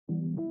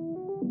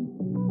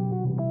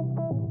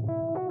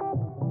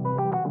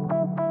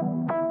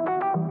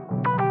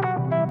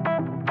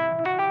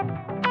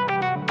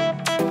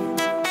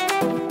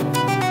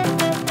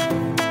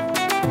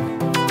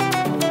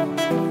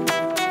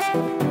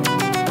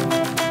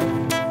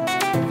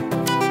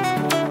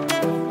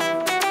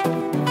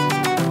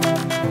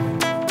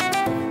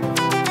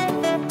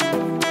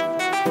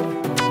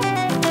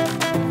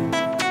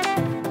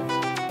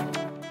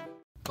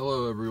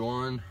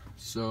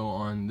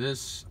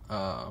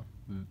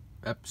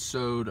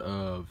episode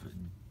of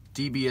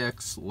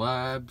DBX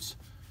Labs.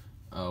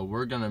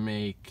 We're gonna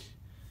make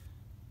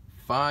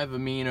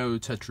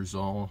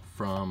 5-amino-tetrazole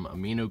from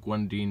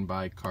aminoguanidine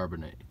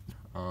bicarbonate.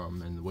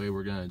 And the way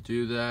we're gonna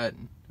do that,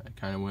 I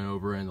kind of went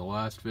over in the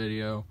last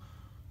video.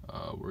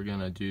 We're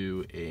gonna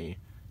do a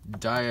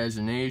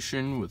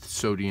diazonation with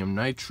sodium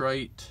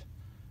nitrite,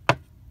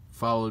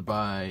 followed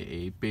by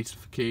a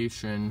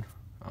basification.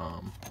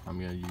 I'm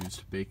gonna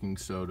use baking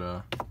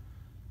soda,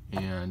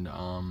 and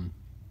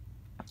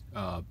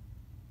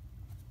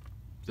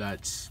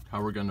that's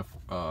how we're gonna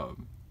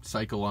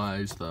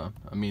cyclize the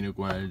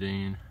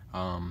aminoguanidine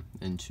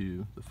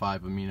into the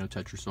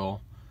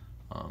 5-amino-tetrazole.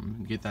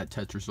 Get that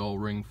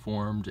tetrazole ring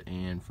formed,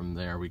 and from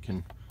there we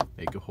can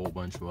make a whole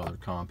bunch of other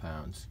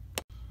compounds.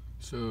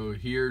 So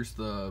here's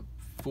the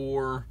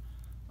 4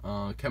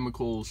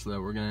 chemicals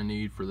that we're going to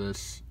need for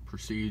this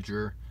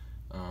procedure.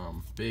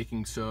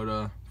 Baking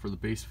soda for the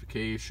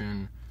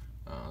basification,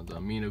 the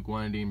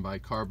aminoguanidine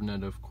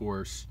bicarbonate, of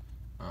course,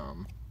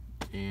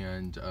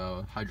 and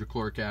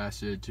hydrochloric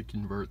acid to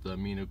convert the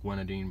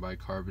aminoguanidine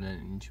bicarbonate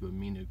into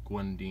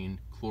aminoguanidine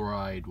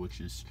chloride, which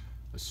is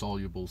a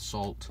soluble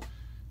salt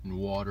in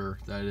water,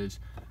 that is,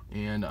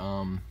 and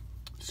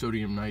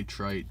sodium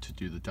nitrite to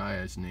do the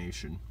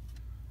diazonation.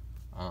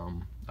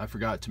 I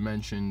forgot to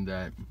mention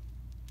that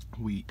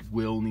we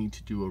will need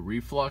to do a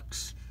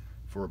reflux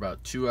for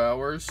about 2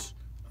 hours,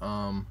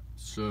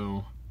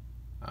 so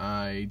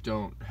I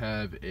don't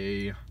have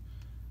a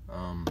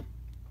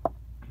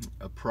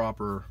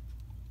proper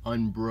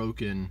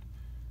unbroken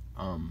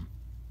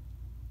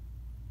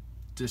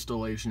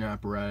distillation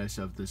apparatus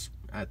of this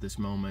at this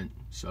moment,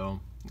 so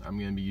I'm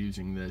going to be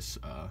using this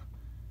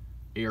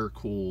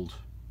air-cooled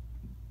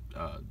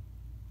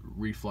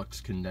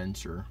reflux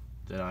condenser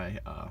that I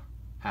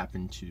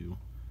happen to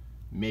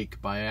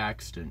make by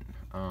accident,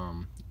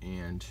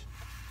 and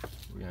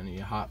we're going to need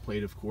a hot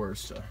plate, of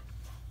course, to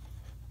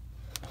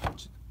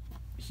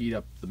heat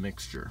up the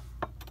mixture.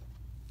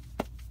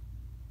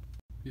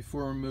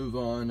 Before we move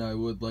on, I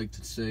would like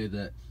to say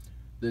that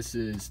this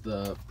is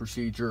the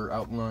procedure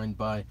outlined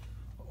by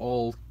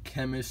All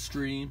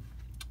Chemistry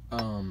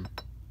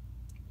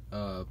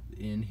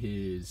in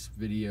his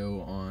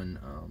video on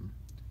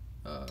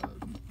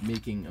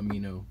making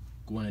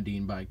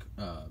aminoguanidine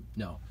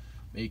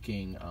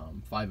making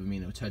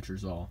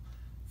 5-amino-tetrazole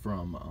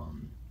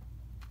from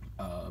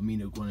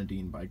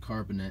aminoguanidine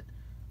bicarbonate.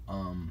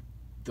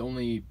 The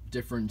only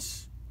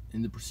difference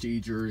in the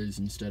procedure is,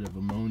 instead of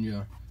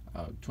ammonia,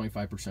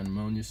 25%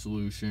 ammonia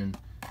solution,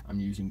 I'm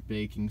using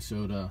baking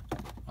soda,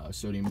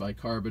 sodium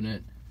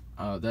bicarbonate.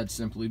 That's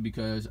simply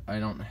because I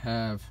don't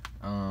have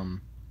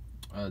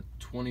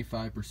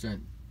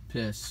 25%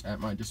 piss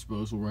at my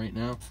disposal right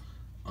now,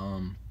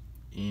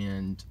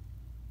 and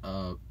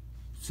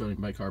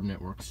sodium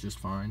bicarbonate works just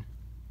fine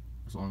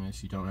as long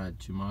as you don't add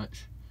too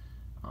much,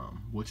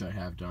 which I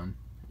have done.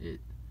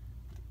 It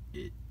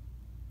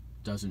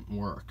doesn't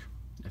work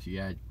if you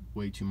add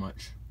way too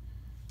much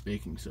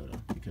baking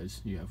soda,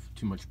 because you have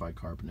too much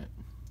bicarbonate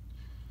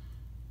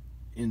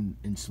in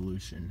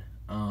solution.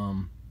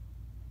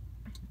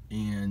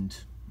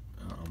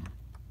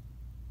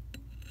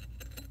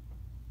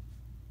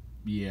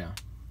 Yeah,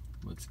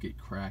 let's get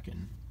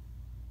cracking.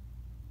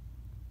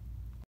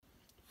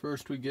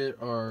 First, we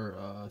get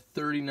our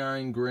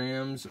 39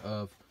 grams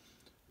of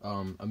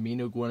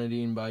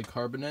aminoguanidine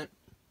bicarbonate.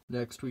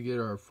 Next, we get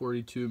our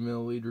 42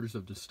 milliliters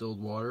of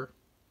distilled water,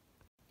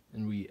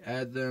 and we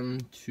add them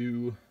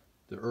to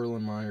the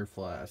Erlenmeyer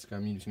flask.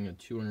 I'm using a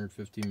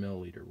 250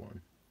 milliliter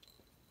one.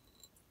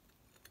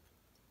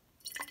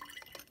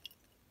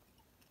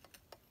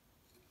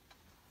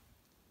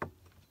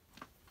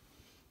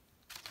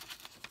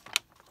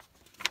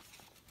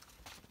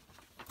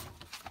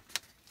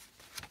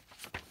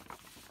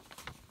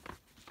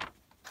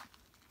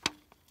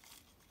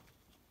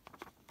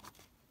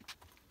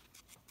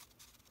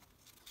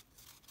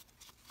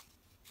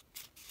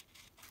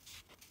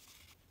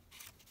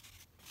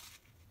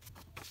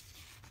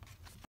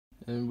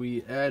 And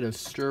we add a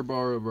stir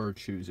bar of our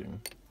choosing.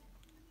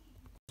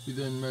 We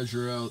then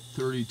measure out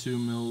 32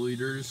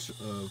 milliliters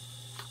of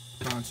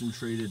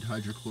concentrated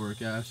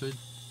hydrochloric acid.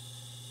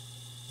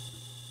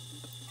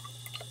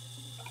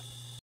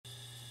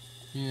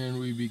 And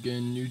we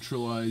begin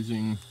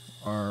neutralizing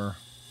our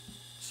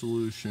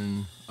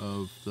solution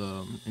of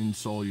the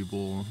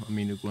insoluble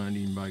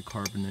aminoguanidine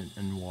bicarbonate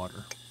and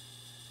water.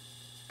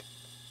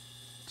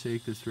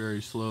 Take this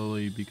very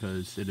slowly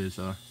because it is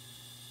a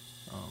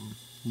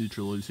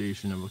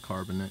neutralization of a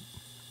carbonate.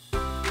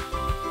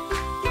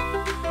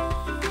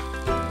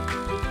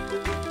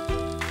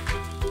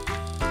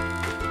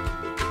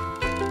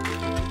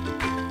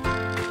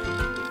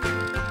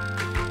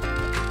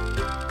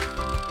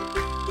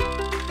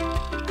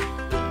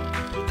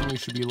 We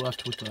should be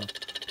left with the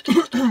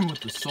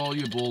with the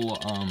soluble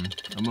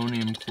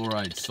ammonium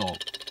chloride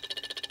salt.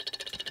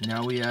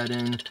 Now we add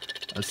in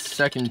a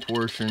second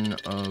portion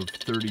of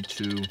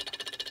 32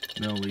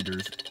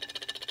 milliliters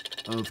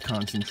of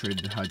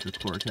concentrated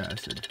hydrochloric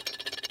acid.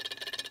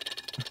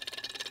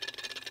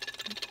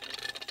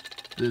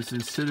 This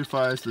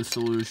acidifies the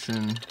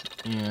solution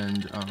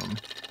and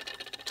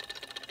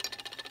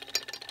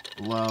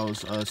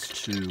allows us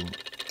to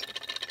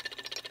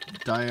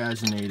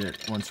diazonate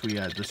it once we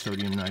add the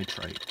sodium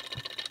nitrite.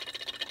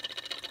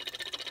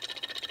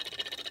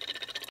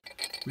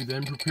 We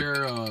then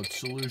prepare a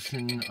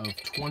solution of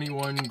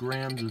 21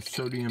 grams of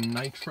sodium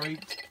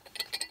nitrite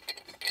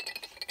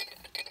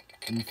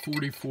and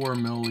 44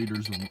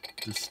 milliliters of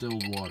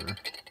distilled water.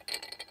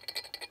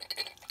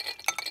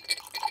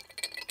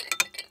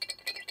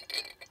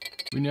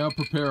 We now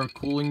prepare a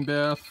cooling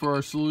bath for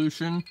our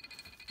solution.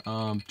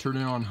 Turn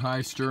it on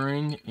high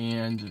stirring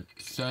and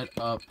set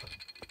up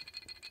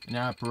an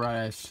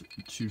apparatus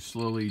to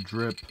slowly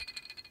drip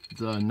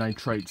the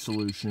nitrite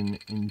solution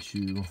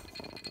into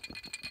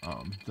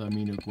the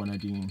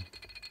aminoguanidine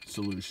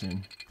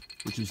solution,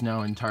 which is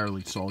now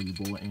entirely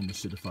soluble and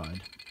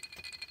acidified.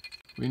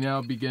 We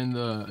now begin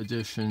the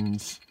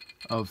additions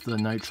of the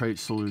nitrite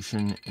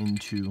solution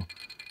into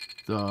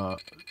the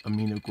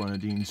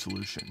aminoguanidine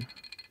solution.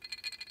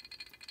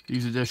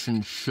 These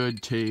additions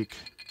should take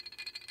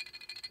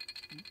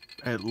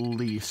at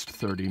least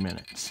 30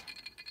 minutes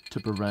to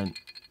prevent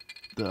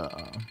the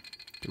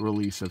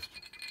release of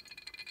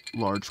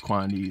large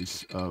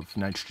quantities of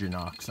nitrogen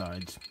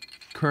oxides.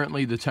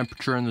 Currently, the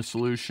temperature in the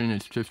solution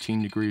is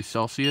 15 degrees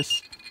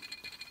Celsius.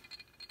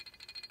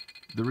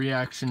 The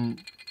reaction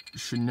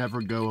should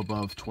never go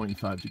above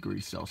 25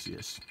 degrees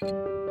Celsius.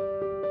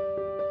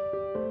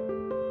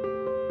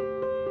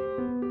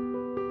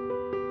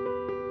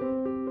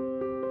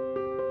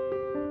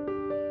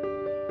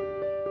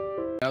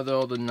 Now that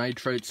all the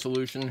nitrite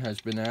solution has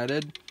been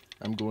added,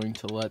 I'm going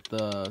to let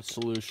the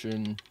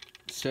solution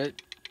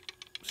sit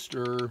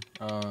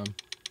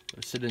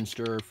and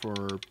stir for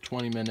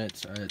 20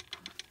 minutes at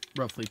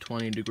roughly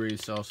 20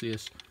 degrees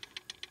Celsius.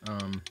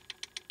 It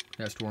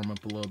has to warm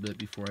up a little bit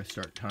before I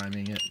start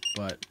timing it,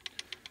 but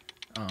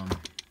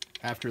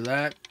after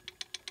that,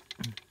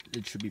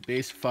 it should be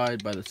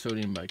basified by the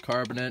sodium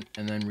bicarbonate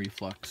and then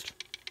refluxed.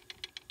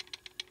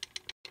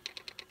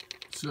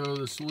 So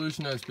the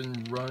solution has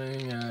been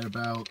running at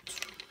about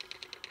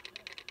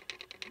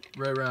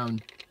right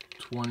around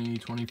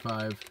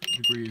 20-25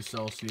 degrees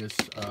Celsius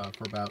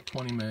for about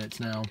 20 minutes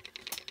now,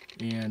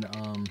 and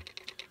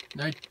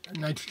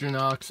nitrogen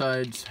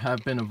oxides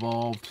have been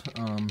evolved.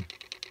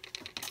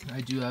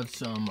 I do have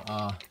some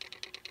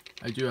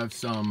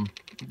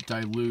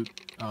dilute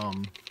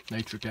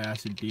nitric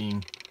acid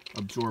being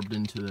absorbed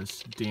into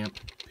this damp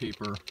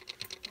paper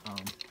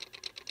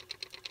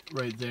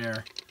right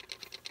there.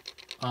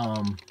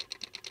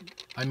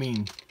 I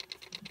mean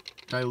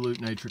dilute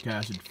nitric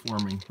acid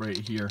forming right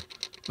here.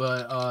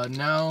 But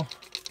now,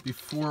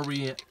 before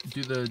we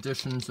do the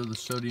additions of the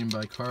sodium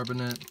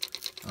bicarbonate,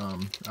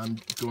 I'm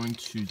going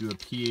to do a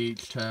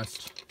pH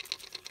test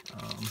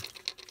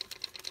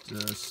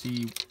to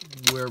see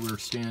where we're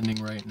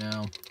standing right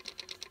now.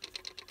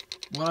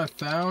 What I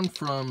found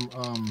from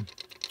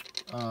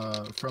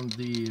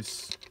the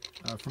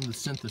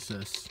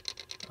synthesis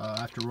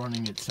after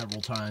running it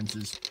several times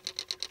is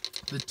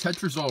the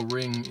tetrazole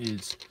ring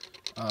is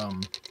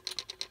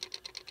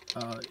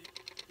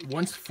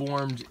once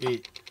formed,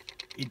 it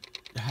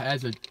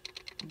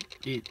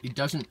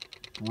doesn't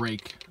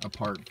break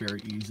apart very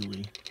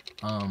easily.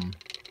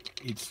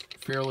 It's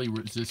fairly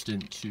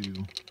resistant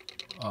to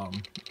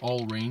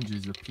all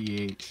ranges of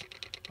pH,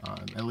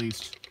 at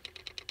least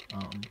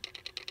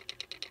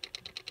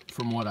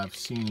from what I've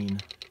seen.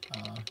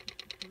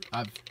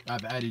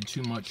 I've added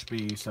too much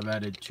base, I've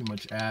added too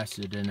much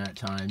acid in at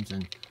times,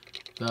 and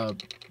the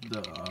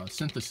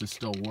synthesis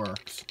still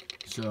works.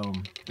 So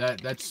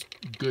that's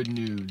good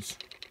news,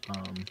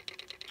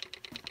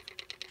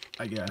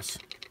 I guess.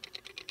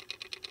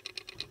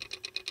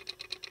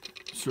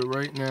 So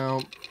right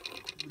now,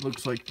 it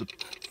looks like the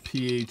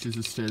pH is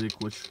acidic,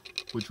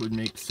 which would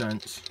make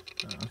sense,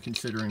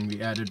 considering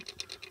we added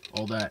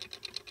all that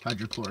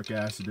hydrochloric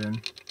acid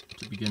in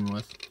to begin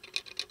with.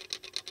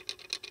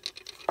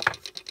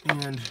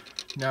 And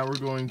now we're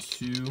going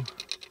to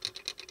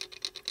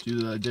do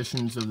the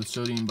additions of the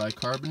sodium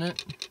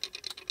bicarbonate,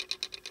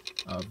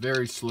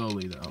 very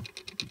slowly though,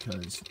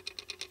 because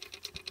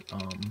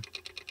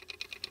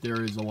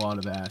there is a lot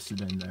of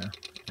acid in there,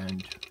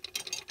 and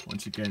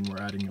once again we're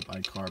adding a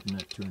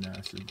bicarbonate to an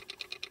acid.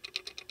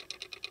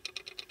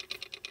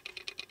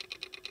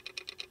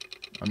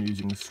 I'm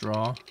using a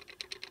straw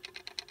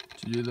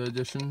to do the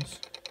additions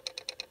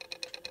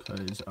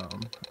because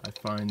I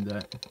find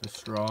that a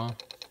straw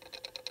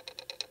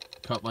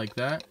cut like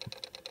that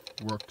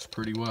works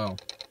pretty well.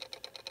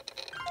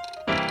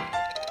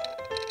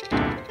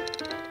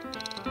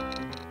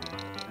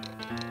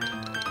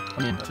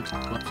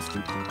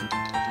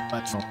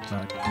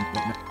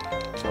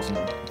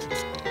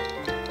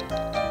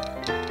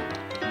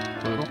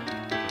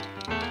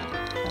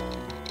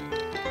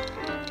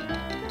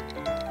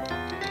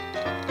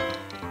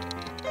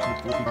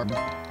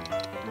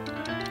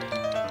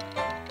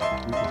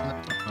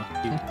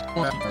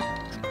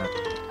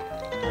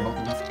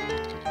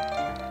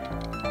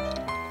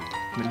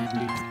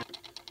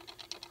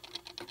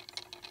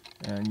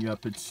 and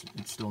yep, it's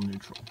still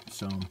neutral.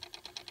 So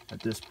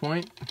at this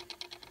point,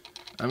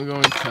 I'm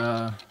going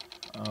to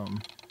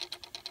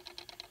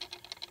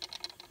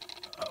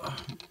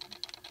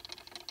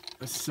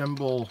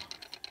assemble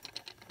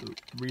the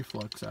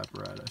reflux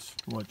apparatus,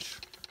 which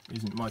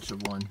isn't much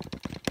of one.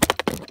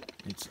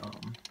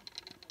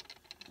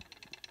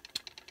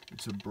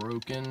 It's a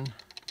broken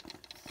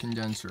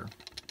condenser,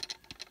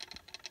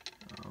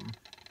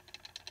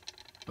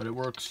 but it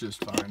works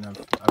just fine.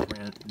 I've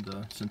ran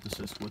the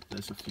synthesis with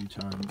this a few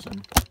times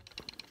and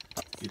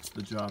gets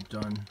the job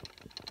done.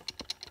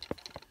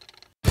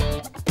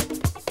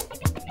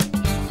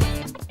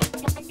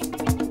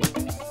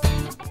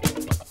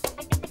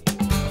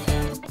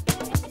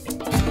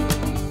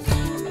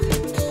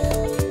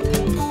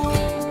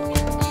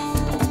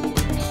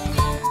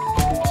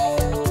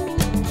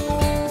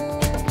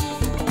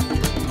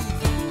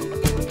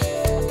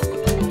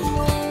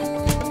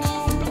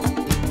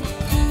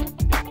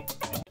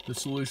 The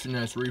solution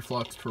has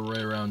refluxed for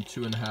right around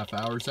 2.5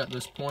 hours at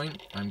this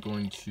point. I'm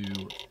going to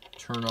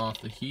turn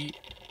off the heat,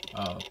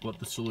 let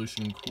the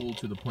solution cool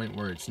to the point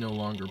where it's no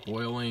longer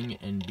boiling,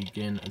 and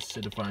begin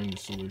acidifying the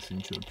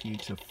solution to a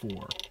pH of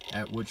 4,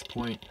 at which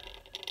point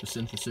the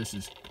synthesis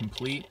is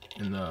complete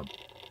and the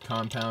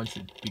compound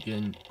should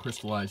begin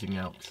crystallizing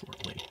out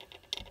shortly.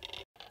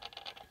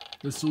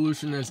 The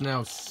solution has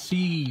now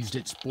ceased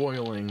its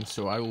boiling,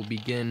 so I will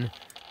begin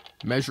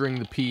measuring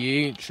the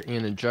pH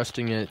and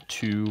adjusting it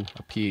to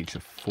a pH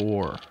of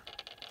 4.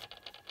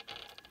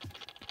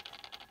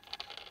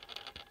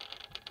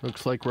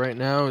 Looks like right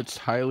now it's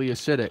highly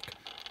acidic.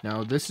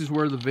 Now this is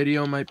where the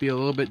video might be a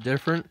little bit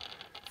different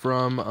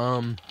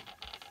from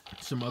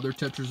some other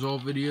tetrazole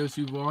videos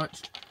you've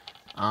watched.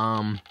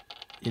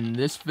 In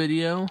this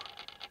video,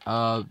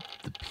 the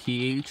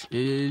pH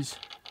is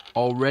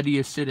already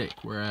acidic,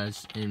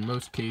 whereas in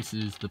most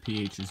cases the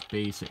pH is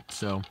basic.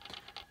 So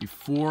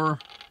before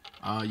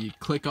you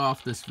click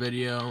off this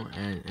video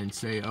and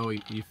say, oh,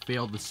 you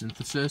failed the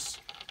synthesis,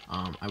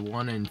 I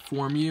want to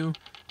inform you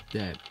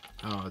that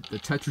the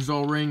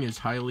tetrazole ring is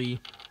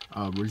highly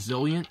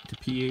resilient to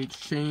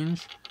pH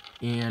change,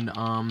 and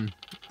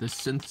the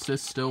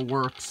synthesis still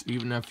works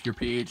even if your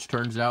pH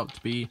turns out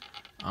to be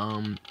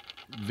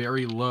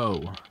very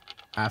low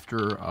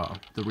after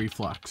the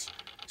reflux.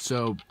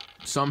 So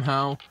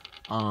somehow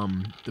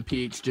the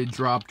pH did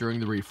drop during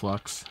the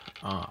reflux.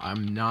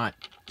 I'm not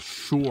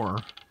sure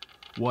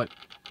what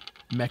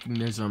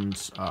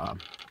mechanisms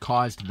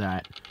caused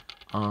that,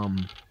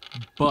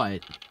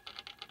 but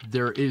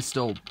there is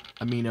still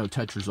amino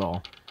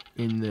tetrazole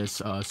in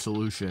this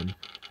solution,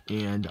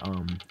 and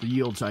the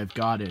yields I've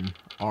gotten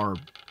are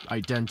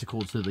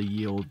identical to the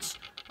yields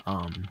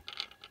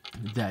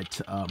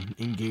that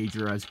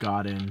Engager has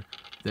gotten,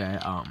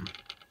 that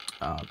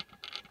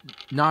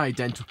not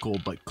identical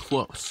but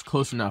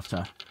close enough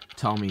to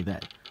tell me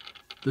that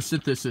the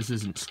synthesis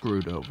isn't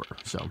screwed over,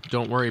 so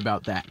don't worry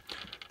about that.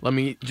 Let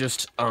me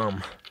just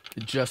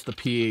adjust the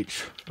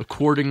pH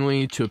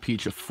accordingly to a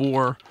pH of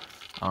 4,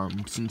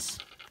 since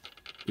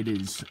it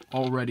is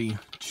already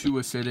too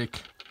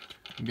acidic.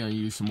 I'm going to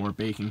use some more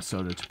baking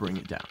soda to bring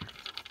it down.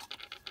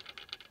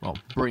 Well,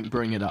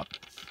 bring it up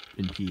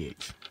in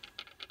pH.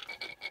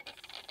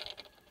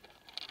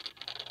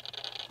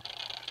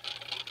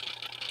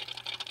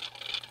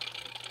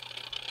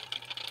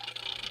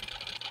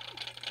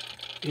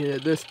 And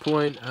at this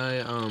point,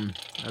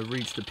 I've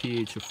reached a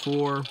pH of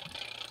 4,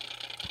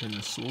 and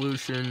the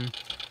solution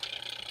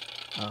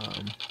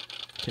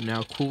can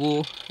now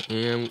cool,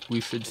 and we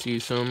should see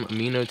some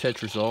amino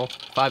tetrazole,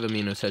 5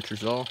 amino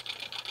tetrazole,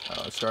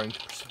 starting to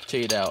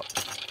precipitate out.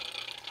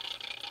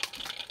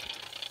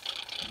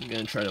 I'm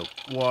going to try to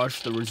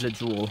wash the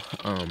residual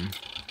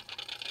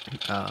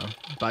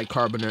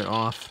bicarbonate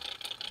off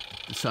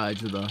the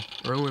sides of the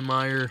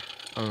Erlenmeyer.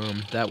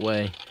 That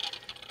way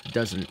it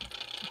doesn't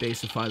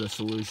basify the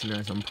solution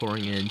as I'm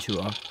pouring it into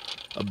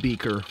a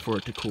beaker for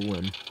it to cool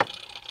in.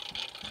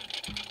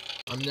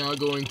 I'm now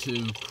going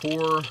to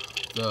pour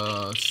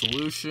the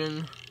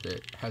solution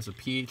that has a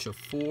pH of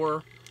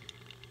 4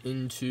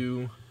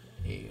 into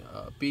a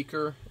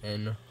beaker,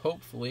 and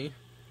hopefully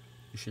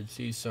you should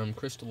see some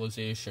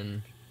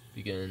crystallization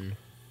begin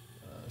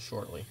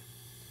shortly.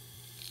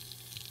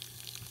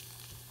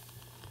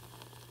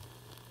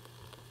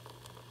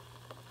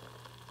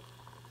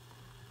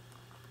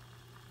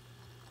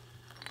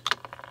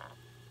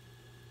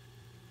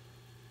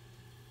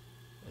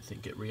 I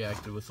think it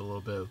reacted with a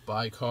little bit of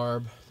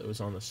bicarb that was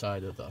on the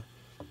side of the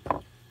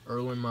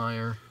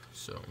Erlenmeyer.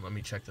 So let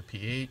me check the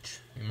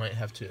pH. You might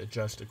have to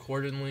adjust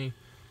accordingly.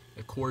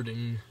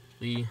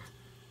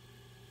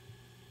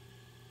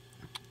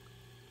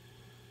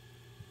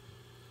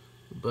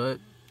 But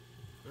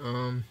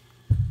it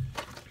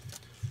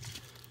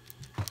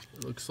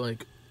looks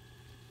like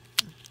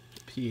the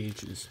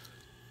pH is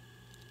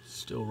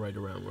still right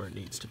around where it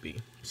needs to be.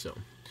 So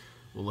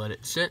we'll let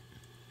it sit,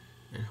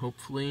 and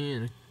hopefully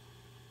in a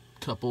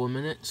couple of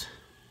minutes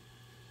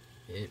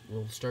it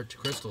will start to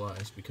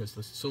crystallize, because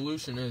the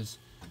solution is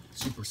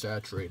super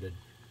saturated.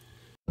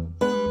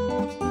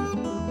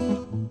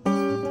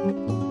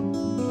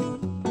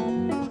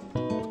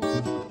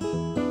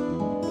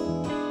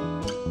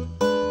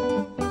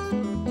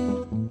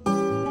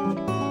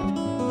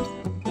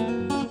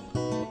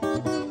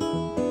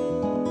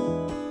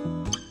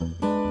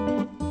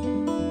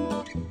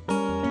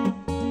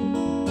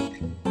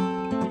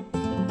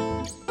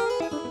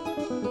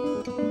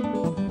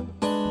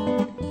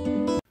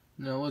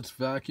 let's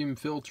vacuum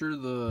filter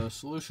the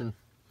solution.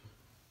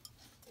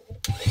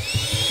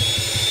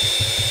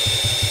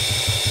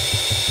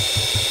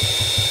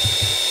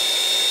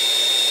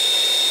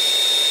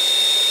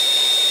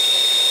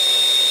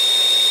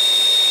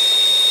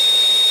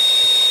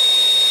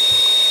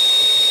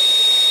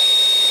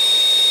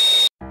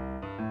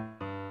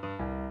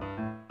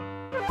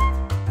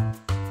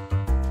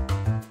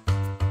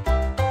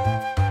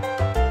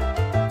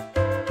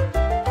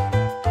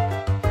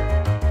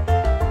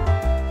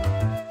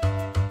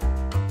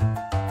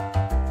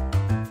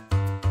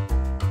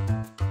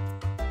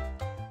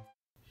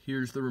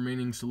 Here's the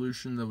remaining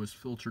solution that was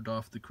filtered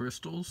off the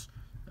crystals.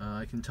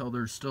 I can tell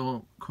there's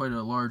still quite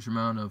a large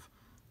amount of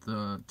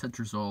the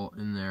tetrazole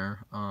in there,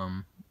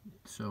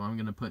 so I'm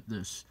going to put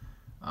this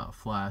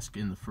flask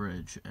in the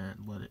fridge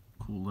and let it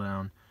cool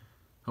down.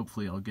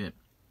 Hopefully I'll get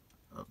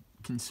a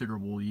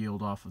considerable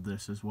yield off of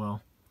this as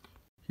well.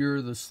 Here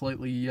are the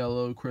slightly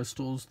yellow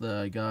crystals that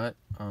I got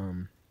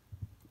in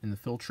the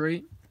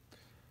filtrate.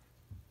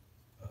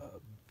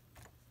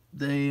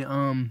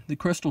 The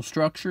crystal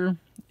structure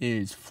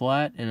is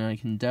flat, and I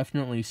can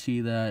definitely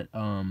see that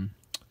in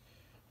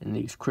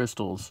these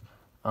crystals,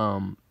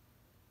 although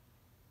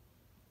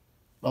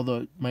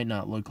it might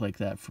not look like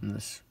that from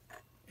this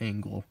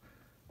angle.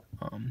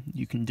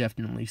 You can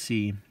definitely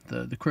see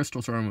the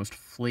crystals are almost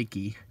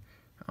flaky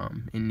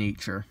in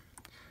nature.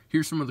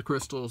 Here's some of the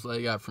crystals that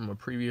I got from a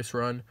previous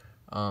run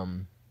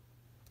of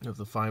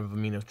the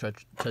 5-amino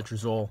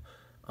tetrazole.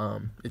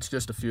 It's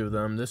just a few of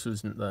them. This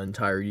was the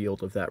entire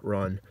yield of that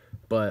run,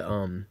 but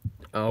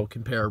I'll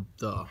compare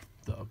the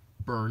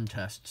burn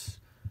tests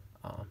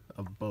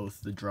of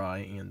both the dry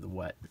and the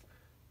wet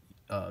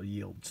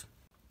yields.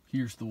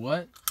 Here's the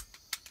wet.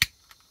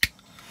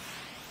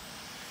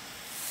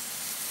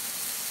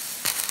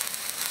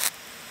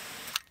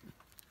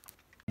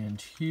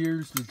 And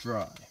here's the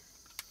dry.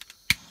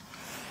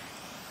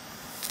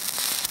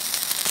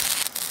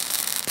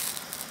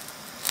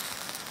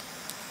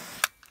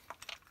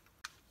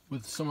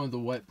 With some of the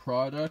wet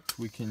product,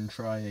 we can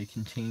try a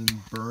contained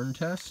burn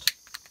test.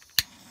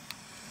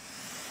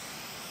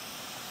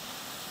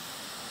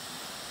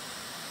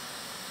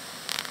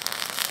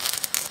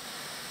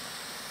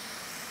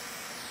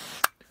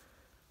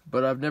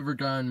 But I've never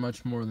gotten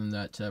much more than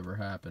that to ever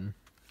happen.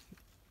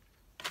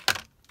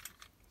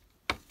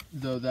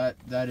 Though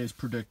that is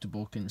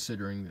predictable,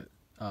 considering that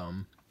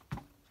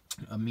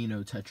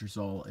amino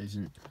tetrazole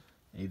isn't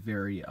a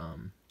very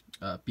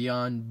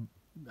beyond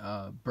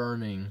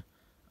burning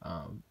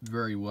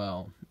very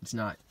well. It's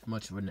not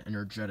much of an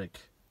energetic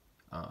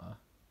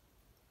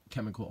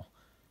chemical.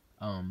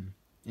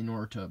 In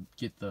order to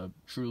get the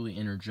truly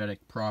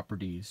energetic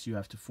properties, you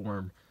have to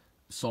form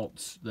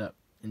salts that,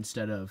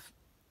 instead of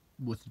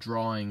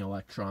withdrawing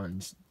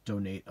electrons,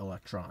 donate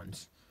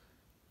electrons.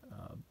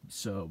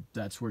 So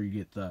that's where you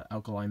get the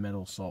alkali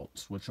metal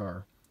salts, which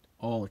are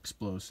all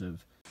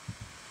explosive.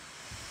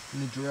 In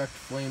the direct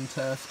flame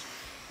test,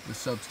 the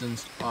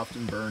substance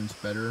often burns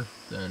better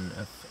than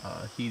if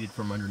heated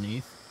from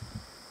underneath.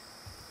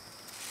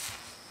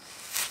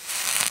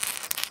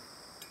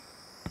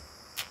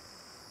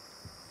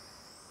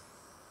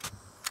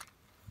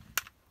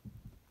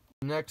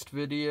 In the next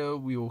video,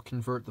 we will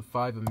convert the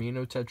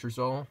 5-amino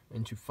tetrazole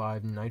into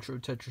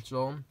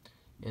 5-nitrotetrazole,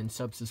 and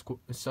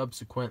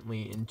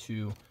subsequently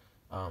into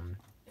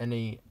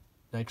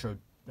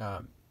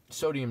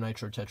sodium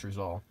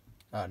nitrotetrazole,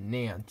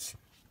 NANT,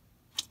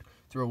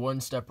 through a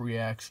one-step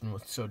reaction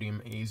with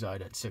sodium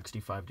azide at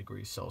 65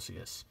 degrees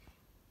Celsius.